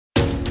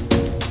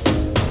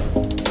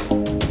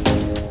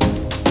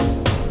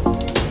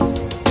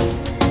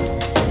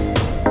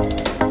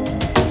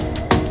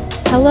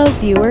Hello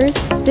viewers,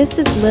 this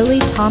is Lily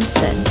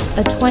Thompson,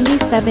 a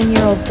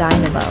 27-year-old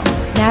dynamo,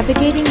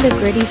 navigating the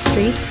gritty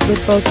streets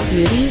with both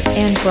beauty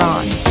and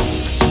brawn.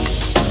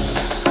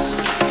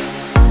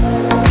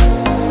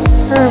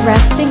 Her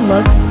arresting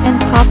looks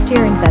and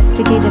top-tier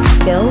investigative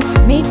skills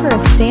made her a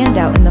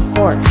standout in the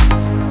force.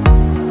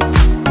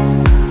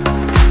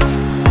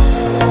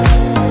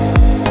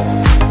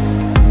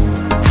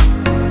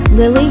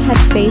 Lily had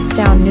faced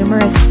down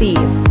numerous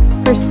thieves,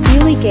 her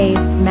steely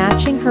gaze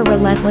matching her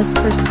relentless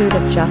pursuit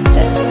of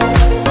justice.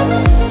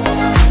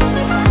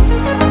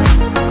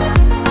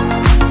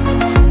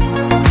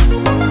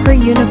 Her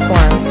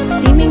uniform,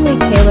 seemingly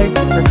tailored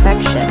to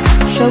perfection,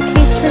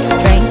 showcased her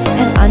strength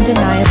and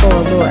undeniable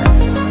allure.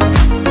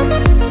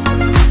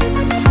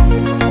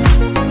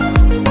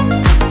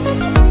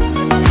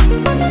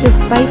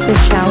 Despite the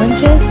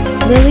challenges,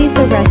 Lily's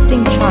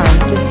arresting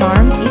charm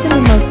disarmed even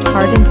the most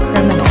hardened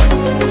criminals.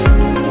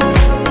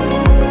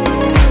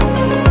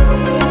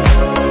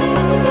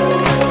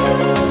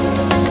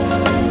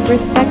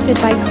 Respected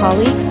by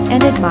colleagues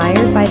and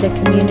admired by the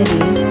community,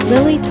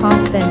 Lily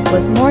Thompson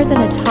was more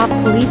than a top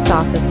police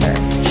officer.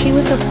 She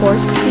was a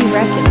force to be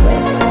reckoned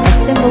with, a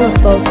symbol of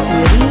both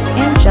beauty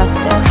and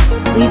justice,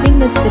 leaving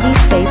the city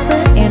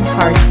safer and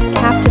hearts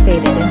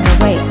captivated in her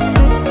wake.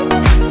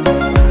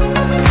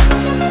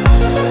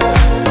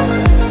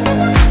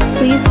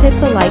 Please hit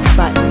the like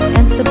button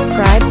and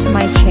subscribe to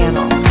my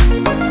channel.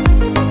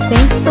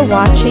 Thanks for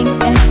watching.